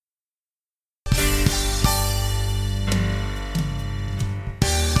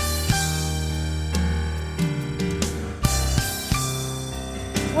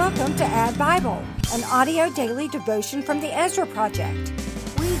Welcome to Add Bible, an audio daily devotion from the Ezra Project.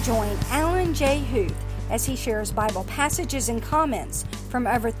 We join Alan J. Huth as he shares Bible passages and comments from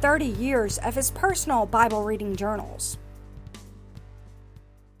over 30 years of his personal Bible reading journals.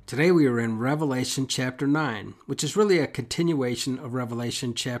 Today we are in Revelation chapter 9, which is really a continuation of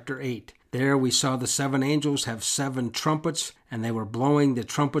Revelation chapter 8. There we saw the seven angels have seven trumpets, and they were blowing the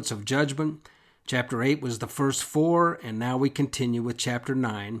trumpets of judgment. Chapter 8 was the first four, and now we continue with chapter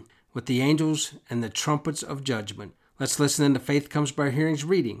 9, with the angels and the trumpets of judgment. Let's listen into Faith Comes by Hearing's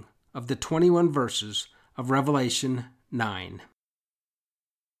reading of the 21 verses of Revelation 9.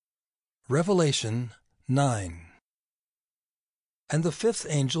 Revelation 9. And the fifth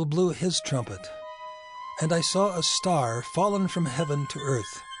angel blew his trumpet, and I saw a star fallen from heaven to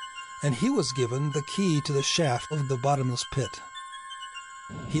earth, and he was given the key to the shaft of the bottomless pit.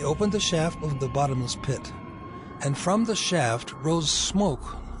 He opened the shaft of the bottomless pit, and from the shaft rose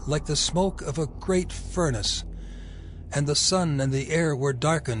smoke like the smoke of a great furnace, and the sun and the air were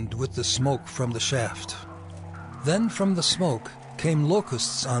darkened with the smoke from the shaft. Then from the smoke came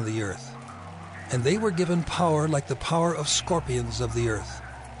locusts on the earth, and they were given power like the power of scorpions of the earth.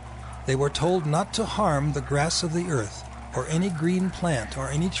 They were told not to harm the grass of the earth, or any green plant, or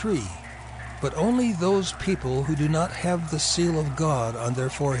any tree, but only those people who do not have the seal of God on their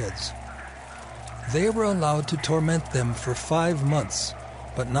foreheads. They were allowed to torment them for 5 months,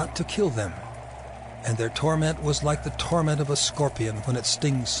 but not to kill them. And their torment was like the torment of a scorpion when it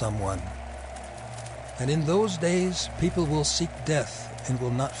stings someone. And in those days people will seek death and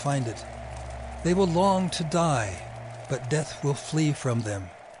will not find it. They will long to die, but death will flee from them.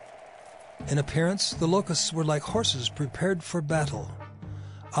 In appearance the locusts were like horses prepared for battle.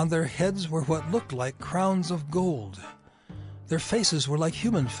 On their heads were what looked like crowns of gold. Their faces were like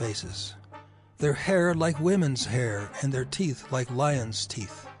human faces, their hair like women's hair, and their teeth like lions'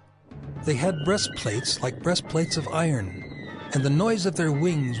 teeth. They had breastplates like breastplates of iron, and the noise of their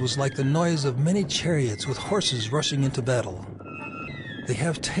wings was like the noise of many chariots with horses rushing into battle. They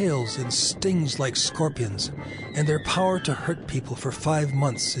have tails and stings like scorpions, and their power to hurt people for 5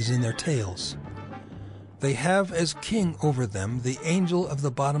 months is in their tails. They have as king over them the angel of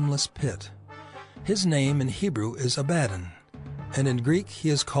the bottomless pit. His name in Hebrew is Abaddon, and in Greek he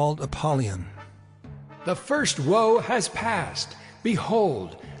is called Apollyon. The first woe has passed.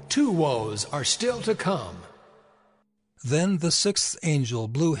 Behold, 2 woes are still to come. Then the sixth angel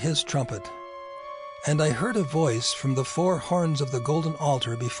blew his trumpet, and I heard a voice from the 4 horns of the golden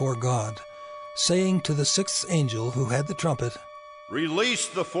altar before God, saying to the sixth angel who had the trumpet, "Release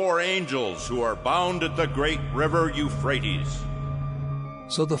the 4 angels who are bound at the great river Euphrates."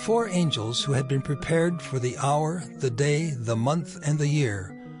 So the 4 angels who had been prepared for the hour, the day, the month, and the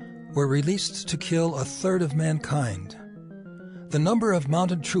year were released to kill 1/3 of mankind. The number of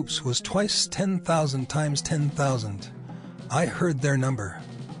mounted troops was twice 10,000 times 10,000. I heard their number.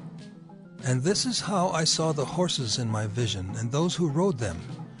 And this is how I saw the horses in my vision, and those who rode them.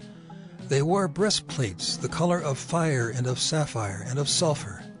 They wore breastplates the color of fire and of sapphire and of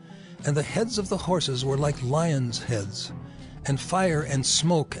sulfur, and the heads of the horses were like lions' heads, and fire and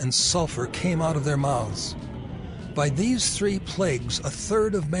smoke and sulfur came out of their mouths. By these 3 plagues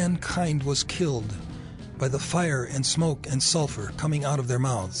 1/3 of mankind was killed, by the fire and smoke and sulfur coming out of their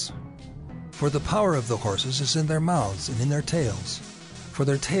mouths. For the power of the horses is in their mouths and in their tails, for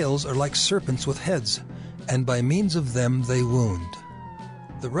their tails are like serpents with heads, and by means of them they wound.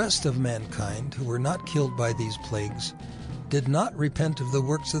 The rest of mankind, who were not killed by these plagues, did not repent of the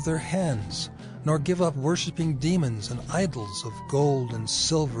works of their hands, nor give up worshiping demons and idols of gold and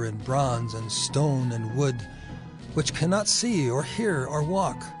silver and bronze and stone and wood, which cannot see or hear or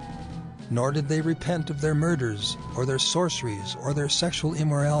walk. Nor did they repent of their murders, or their sorceries, or their sexual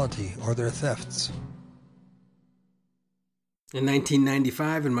immorality, or their thefts. In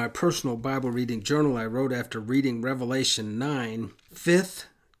 1995, in my personal Bible reading journal, I wrote after reading Revelation 9, "Fifth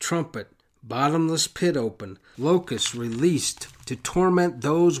trumpet, bottomless pit open, locusts released to torment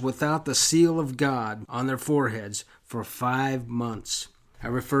those without the seal of God on their foreheads for 5 months. I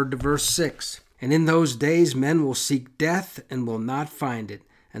referred to verse 6. "And in those days men will seek death and will not find it,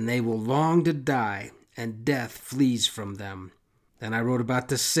 and they will long to die, and death flees from them." Then I wrote about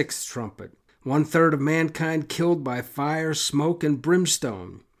the 6th trumpet. 1/3 of mankind killed by fire, smoke, and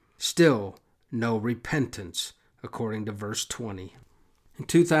brimstone. Still no repentance, according to verse 20. In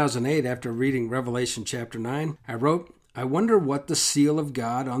 2008, after reading Revelation chapter 9, I wrote, "I wonder what the seal of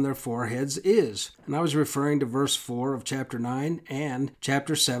God on their foreheads is." And I was referring to verse 4 of chapter 9 and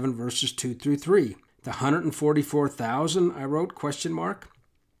chapter 7, verses 2 through 3. The 144,000, I wrote, ?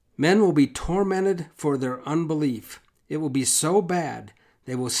 Men will be tormented for their unbelief. It will be so bad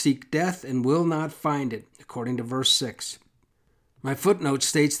They will seek death and will not find it, according to verse 6. My footnote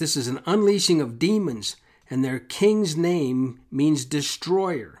states this is an unleashing of demons, and their king's name means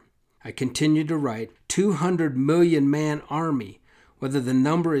destroyer. I continue to write, 200 million man army. Whether the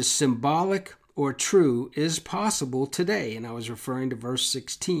number is symbolic or true is possible today, and I was referring to verse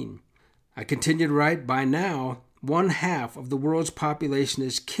 16. I continue to write, by now, 1/2 of the world's population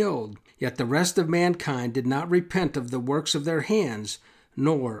is killed, yet the rest of mankind did not repent of the works of their hands,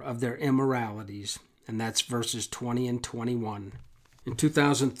 nor of their immoralities. And that's verses 20 and 21. In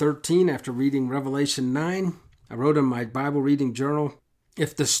 2013, after reading Revelation 9, I wrote in my Bible reading journal,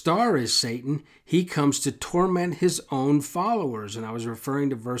 if the star is Satan, he comes to torment his own followers. And I was referring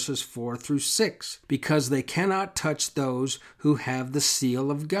to verses 4 through 6, because they cannot touch those who have the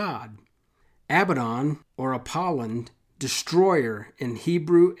seal of God. Abaddon, or Apollon, destroyer in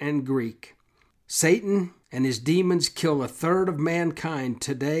Hebrew and Greek. Satan and his demons kill 1/3 of mankind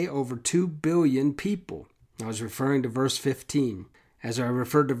today, over 2 billion people. I was referring to verse 15. As I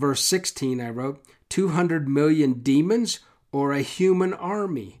referred to verse 16, I wrote, 200 million demons or a human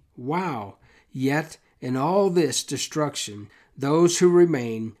army. Wow! Yet in all this destruction, those who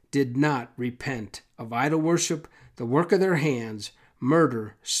remain did not repent of idol worship, the work of their hands,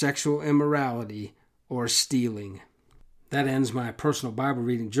 murder, sexual immorality, or stealing. That ends my personal Bible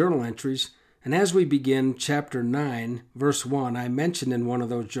reading journal entries. And as we begin chapter 9, verse 1, I mentioned in one of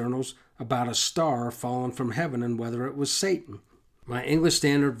those journals about a star fallen from heaven and whether it was Satan. My English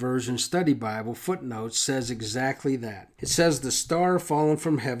Standard Version Study Bible footnote says exactly that. It says the star fallen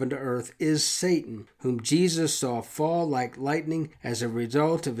from heaven to earth is Satan, whom Jesus saw fall like lightning as a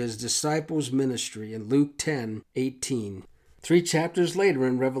result of his disciples' ministry in Luke 10:18. 3 chapters later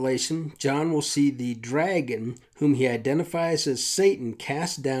in Revelation, John will see the dragon, whom he identifies as Satan,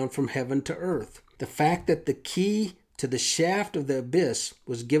 cast down from heaven to earth. The fact that the key to the shaft of the abyss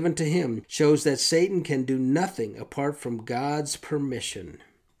was given to him shows that Satan can do nothing apart from God's permission.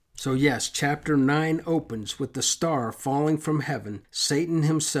 So yes, chapter 9 opens with the star falling from heaven, Satan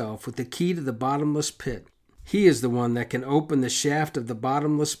himself with the key to the bottomless pit. He is the one that can open the shaft of the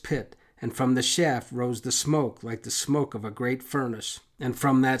bottomless pit, and from the shaft rose the smoke like the smoke of a great furnace. And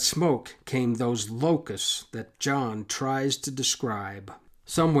from that smoke came those locusts that John tries to describe.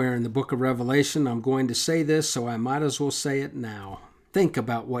 Somewhere in the book of Revelation, I'm going to say this, so I might as well say it now. Think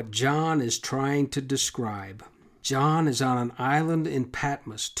about what John is trying to describe. John is on an island in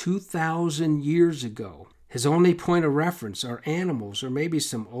Patmos 2,000 years ago. His only point of reference are animals or maybe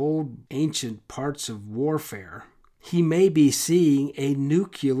some old ancient parts of warfare. He may be seeing a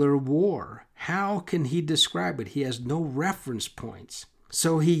nuclear war. How can he describe it? He has no reference points.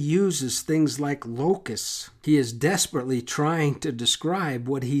 So he uses things like locusts. He is desperately trying to describe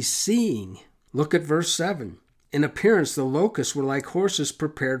what he's seeing. Look at verse 7. In appearance, the locusts were like horses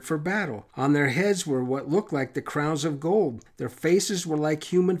prepared for battle. On their heads were what looked like the crowns of gold. Their faces were like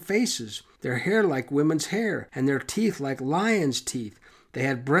human faces, their hair like women's hair, and their teeth like lions' teeth. They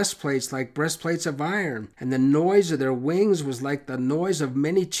had breastplates like breastplates of iron, and the noise of their wings was like the noise of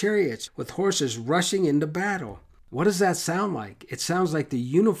many chariots, with horses rushing into battle. What does that sound like? It sounds like the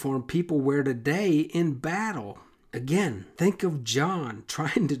uniform people wear today in battle. Again, think of John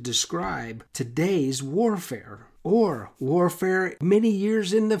trying to describe today's warfare, or warfare many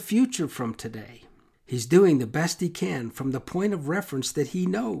years in the future from today. He's doing the best he can from the point of reference that he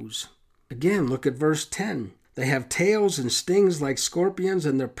knows. Again, look at verse 10. They have tails and stings like scorpions,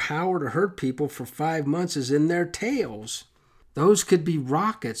 and their power to hurt people for 5 months is in their tails. Those could be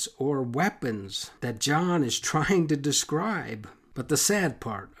rockets or weapons that John is trying to describe. But the sad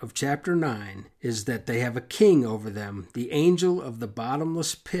part of chapter 9 is that they have a king over them, the angel of the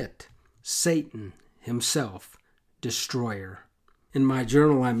bottomless pit, Satan himself, destroyer. In my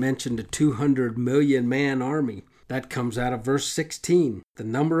journal, I mentioned a 200 million man army. That comes out of verse 16. The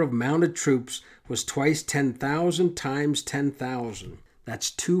number of mounted troops was twice 10,000 times 10,000.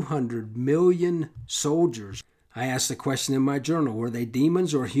 That's 200 million soldiers. I asked the question in my journal, were they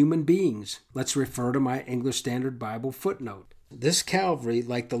demons or human beings? Let's refer to my English Standard Bible footnote. This cavalry,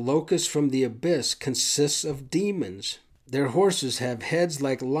 like the locusts from the abyss, consists of demons. Their horses have heads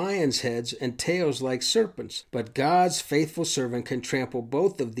like lions' heads and tails like serpents, but God's faithful servant can trample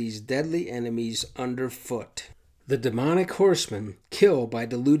both of these deadly enemies underfoot. The demonic horsemen kill by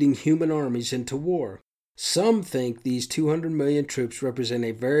deluding human armies into war. Some think these 200 million troops represent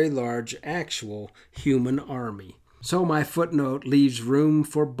a very large actual human army. So my footnote leaves room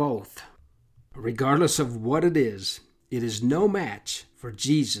for both. Regardless of what it is no match for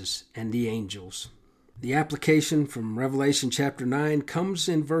Jesus and the angels. The application from Revelation chapter 9 comes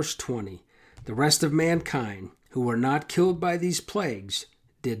in verse 20. The rest of mankind, who were not killed by these plagues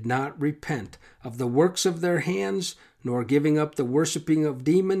did not repent of the works of their hands, nor giving up the worshipping of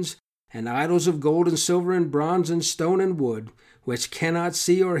demons and idols of gold and silver and bronze and stone and wood, which cannot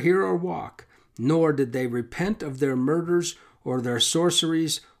see or hear or walk, nor did they repent of their murders or their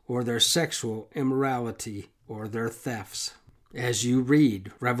sorceries or their sexual immorality or their thefts. As you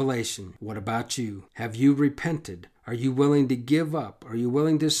read Revelation, what about you? Have you repented? Are you willing to give up? Are you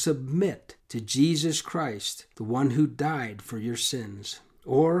willing to submit to Jesus Christ, the one who died for your sins?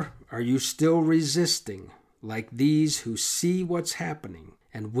 Or are you still resisting, like these who see what's happening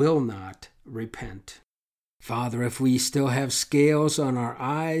and will not repent? Father, if we still have scales on our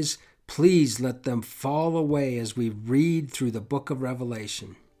eyes, please let them fall away as we read through the book of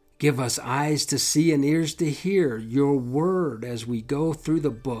Revelation. Give us eyes to see and ears to hear your word as we go through the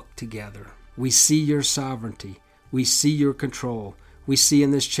book together. We see your sovereignty. We see your control. We see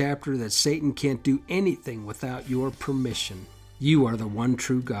in this chapter that Satan can't do anything without your permission. You are the one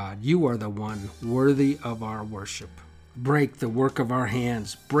true God. You are the one worthy of our worship. Break the work of our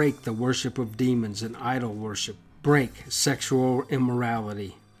hands. Break the worship of demons and idol worship. Break sexual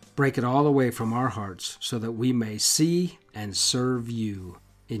immorality. Break it all away from our hearts so that we may see and serve you.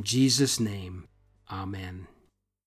 In Jesus' name, amen.